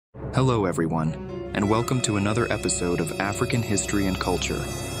Hello everyone, and welcome to another episode of African History and Culture.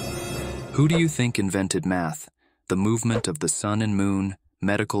 Who do you think invented math, the movement of the sun and moon,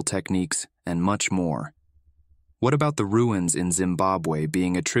 medical techniques, and much more? What about the ruins in Zimbabwe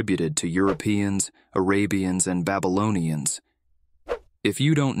being attributed to Europeans, Arabians, and Babylonians? If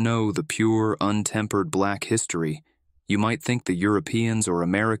you don't know the pure, untempered black history, you might think the Europeans or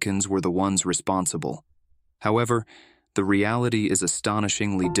Americans were the ones responsible. However, the reality is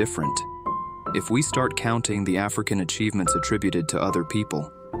astonishingly different. If we start counting the African achievements attributed to other people,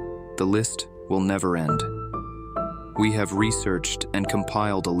 the list will never end. We have researched and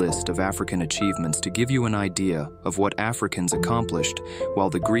compiled a list of African achievements to give you an idea of what Africans accomplished while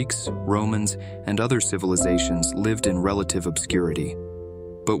the Greeks, Romans, and other civilizations lived in relative obscurity.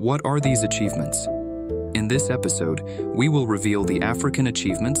 But what are these achievements? In this episode, we will reveal the African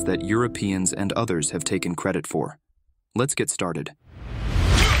achievements that Europeans and others have taken credit for. Let's get started.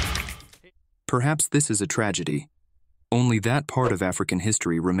 Perhaps this is a tragedy. Only that part of African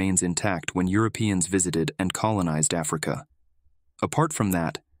history remains intact when Europeans visited and colonized Africa. Apart from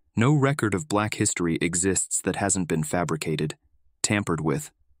that, no record of black history exists that hasn't been fabricated, tampered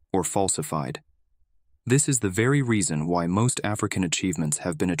with, or falsified. This is the very reason why most African achievements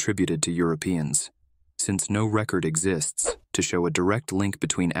have been attributed to Europeans. Since no record exists to show a direct link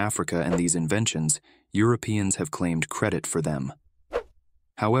between Africa and these inventions, Europeans have claimed credit for them.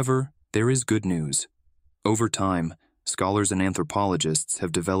 However, there is good news. Over time, scholars and anthropologists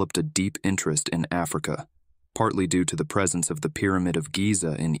have developed a deep interest in Africa, partly due to the presence of the Pyramid of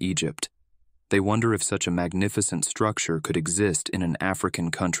Giza in Egypt. They wonder if such a magnificent structure could exist in an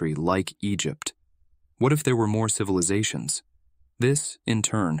African country like Egypt. What if there were more civilizations? This, in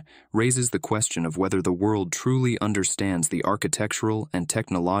turn, raises the question of whether the world truly understands the architectural and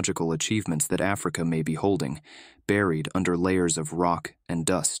technological achievements that Africa may be holding, buried under layers of rock and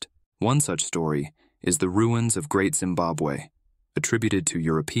dust. One such story is the ruins of Great Zimbabwe, attributed to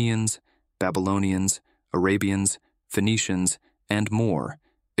Europeans, Babylonians, Arabians, Phoenicians, and more,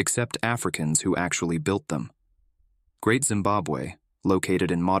 except Africans who actually built them. Great Zimbabwe, located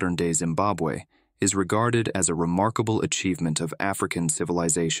in modern-day Zimbabwe, is regarded as a remarkable achievement of African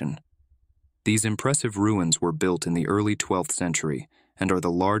civilization. These impressive ruins were built in the early 12th century and are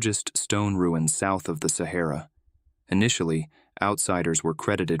the largest stone ruins south of the Sahara. Initially, outsiders were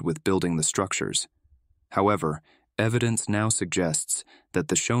credited with building the structures. However, evidence now suggests that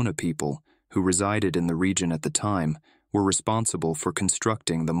the Shona people, who resided in the region at the time, were responsible for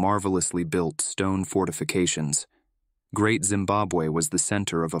constructing the marvelously built stone fortifications. Great Zimbabwe was the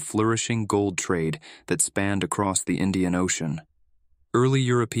center of a flourishing gold trade that spanned across the Indian Ocean. Early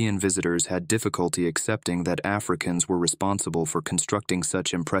European visitors had difficulty accepting that Africans were responsible for constructing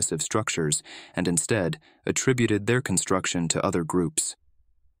such impressive structures and instead attributed their construction to other groups.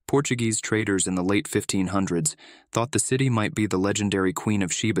 Portuguese traders in the late 1500s thought the city might be the legendary Queen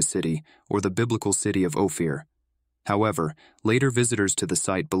of Sheba city or the biblical city of Ophir. However, later visitors to the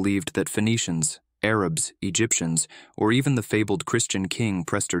site believed that Phoenicians, Arabs, Egyptians, or even the fabled Christian king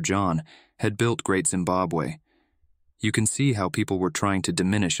Prester John had built Great Zimbabwe. You can see how people were trying to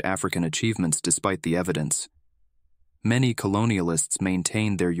diminish African achievements despite the evidence. Many colonialists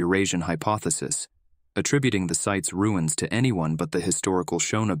maintained their Eurasian hypothesis, attributing the site's ruins to anyone but the historical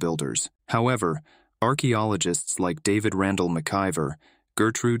Shona builders. However, archaeologists like David Randall McIver,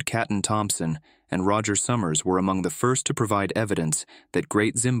 Gertrude Catton Thompson, and Roger Summers were among the first to provide evidence that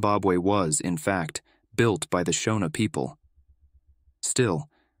Great Zimbabwe was, in fact, built by the Shona people. Still,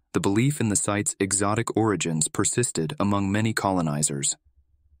 the belief in the site's exotic origins persisted among many colonizers.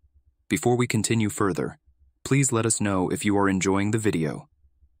 Before we continue further, please let us know if you are enjoying the video.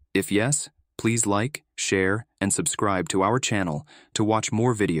 If yes, please like, share, and subscribe to our channel to watch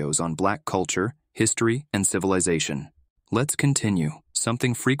more videos on Black culture, history, and civilization. Let's continue.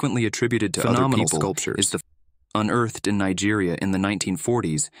 Something frequently attributed to other people sculptures is the unearthed in Nigeria in the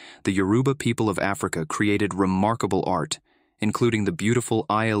 1940s. The Yoruba people of Africa created remarkable art, including the beautiful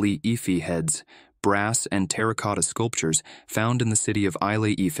Ile-Ife heads, brass and terracotta sculptures found in the city of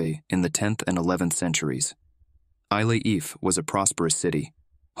Ile-Ife in the 10th and 11th centuries. Ile-Ife was a prosperous city,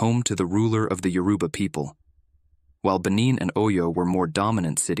 home to the ruler of the Yoruba people. While Benin and Oyo were more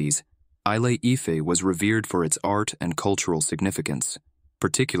dominant cities, Ile-Ife was revered for its art and cultural significance,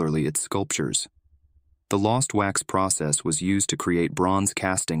 particularly its sculptures. The lost wax process was used to create bronze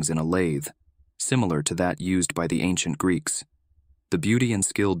castings in a lathe, similar to that used by the ancient Greeks. The beauty and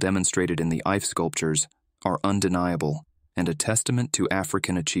skill demonstrated in the Ife sculptures are undeniable and a testament to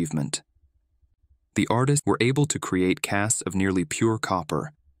African achievement. The artists were able to create casts of nearly pure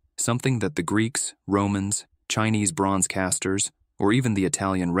copper, something that the Greeks, Romans, Chinese bronze casters, or even the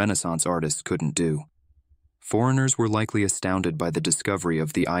Italian Renaissance artists couldn't do. Foreigners were likely astounded by the discovery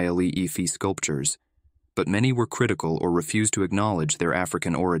of the Ile sculptures, but many were critical or refused to acknowledge their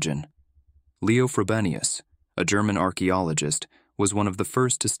African origin. Leo Frobenius, a German archaeologist, was one of the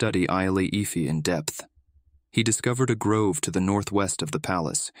first to study Ile in depth. He discovered a grove to the northwest of the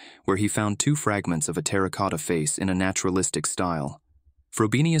palace, where he found two fragments of a terracotta face in a naturalistic style.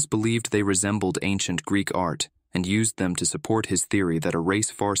 Frobenius believed they resembled ancient Greek art and used them to support his theory that a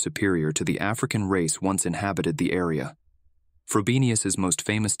race far superior to the African race once inhabited the area. Frobenius's most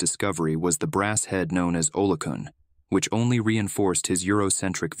famous discovery was the brass head known as olokun, which only reinforced his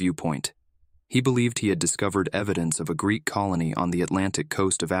Eurocentric viewpoint. He believed he had discovered evidence of a Greek colony on the Atlantic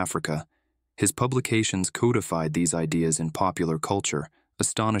coast of Africa. His publications codified these ideas in popular culture,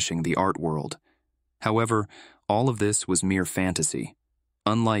 astonishing the art world. However, all of this was mere fantasy.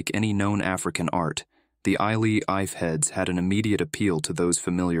 Unlike any known African art, the Ile heads had an immediate appeal to those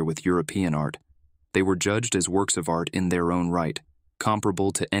familiar with European art. They were judged as works of art in their own right,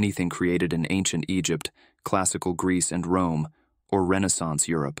 comparable to anything created in ancient Egypt, classical Greece and Rome, or Renaissance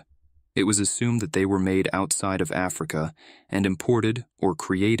Europe. It was assumed that they were made outside of Africa and imported or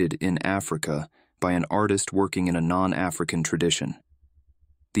created in Africa by an artist working in a non-African tradition.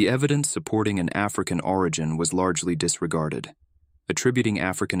 The evidence supporting an African origin was largely disregarded. Attributing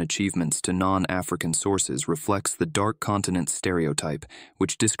African achievements to non-African sources reflects the dark continent stereotype,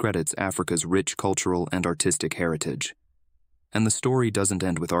 which discredits Africa's rich cultural and artistic heritage. And the story doesn't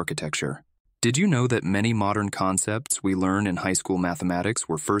end with architecture. Did you know that many modern concepts we learn in high school mathematics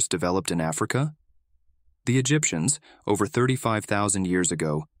were first developed in Africa? The Egyptians, over 35,000 years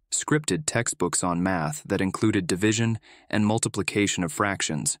ago, scripted textbooks on math that included division and multiplication of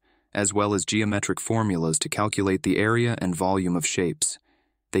fractions, as well as geometric formulas to calculate the area and volume of shapes.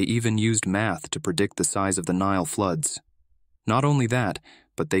 They even used math to predict the size of the Nile floods. Not only that,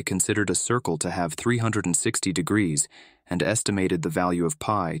 but they considered a circle to have 360 degrees and estimated the value of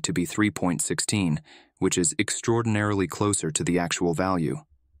pi to be 3.16, which is extraordinarily closer to the actual value.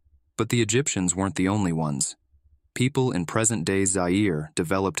 But the Egyptians weren't the only ones. People in present-day Zaire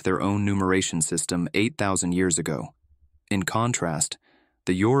developed their own numeration system 8,000 years ago. In contrast,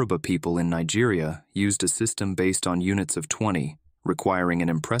 the Yoruba people in Nigeria used a system based on units of 20, requiring an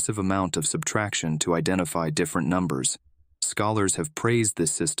impressive amount of subtraction to identify different numbers. Scholars have praised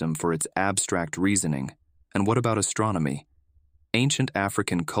this system for its abstract reasoning. And what about astronomy? Ancient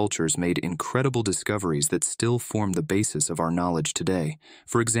African cultures made incredible discoveries that still form the basis of our knowledge today.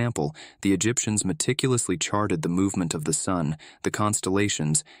 For example, the Egyptians meticulously charted the movement of the sun, the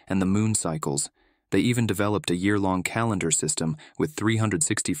constellations, and the moon cycles. They even developed a year-long calendar system with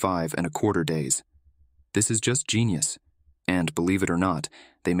 365 and a quarter days. This is just genius. And, believe it or not,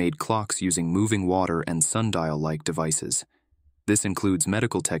 they made clocks using moving water and sundial-like devices. This includes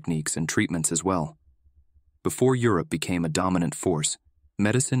medical techniques and treatments as well. Before Europe became a dominant force,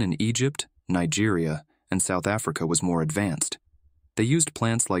 medicine in Egypt, Nigeria, and South Africa was more advanced. They used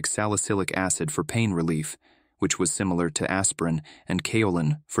plants like salicylic acid for pain relief, which was similar to aspirin, and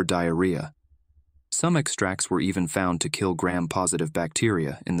kaolin for diarrhea. Some extracts were even found to kill gram-positive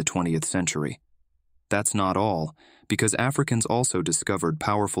bacteria in the 20th century. That's not all, because Africans also discovered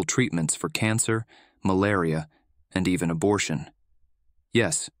powerful treatments for cancer, malaria, and even abortion.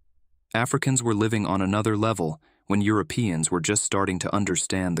 Yes, Africans were living on another level when Europeans were just starting to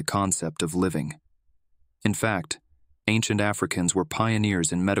understand the concept of living. In fact, ancient Africans were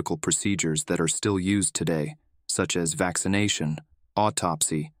pioneers in medical procedures that are still used today, such as vaccination,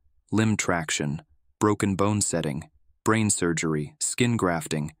 autopsy, limb traction, broken bone setting, brain surgery, skin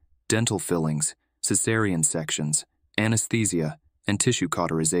grafting, dental fillings, cesarean sections, anesthesia, and tissue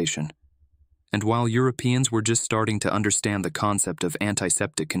cauterization. And while Europeans were just starting to understand the concept of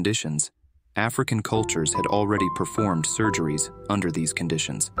antiseptic conditions, African cultures had already performed surgeries under these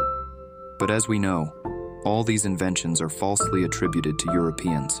conditions. But as we know, all these inventions are falsely attributed to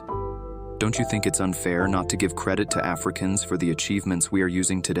Europeans. Don't you think it's unfair not to give credit to Africans for the achievements we are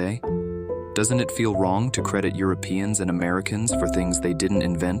using today? Doesn't it feel wrong to credit Europeans and Americans for things they didn't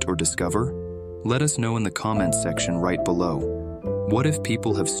invent or discover? Let us know in the comments section right below. What if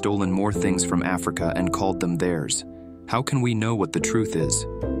people have stolen more things from Africa and called them theirs? How can we know what the truth is?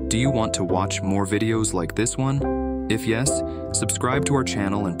 Do you want to watch more videos like this one? If yes, subscribe to our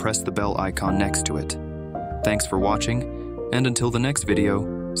channel and press the bell icon next to it. Thanks for watching, and until the next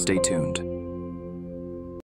video, stay tuned.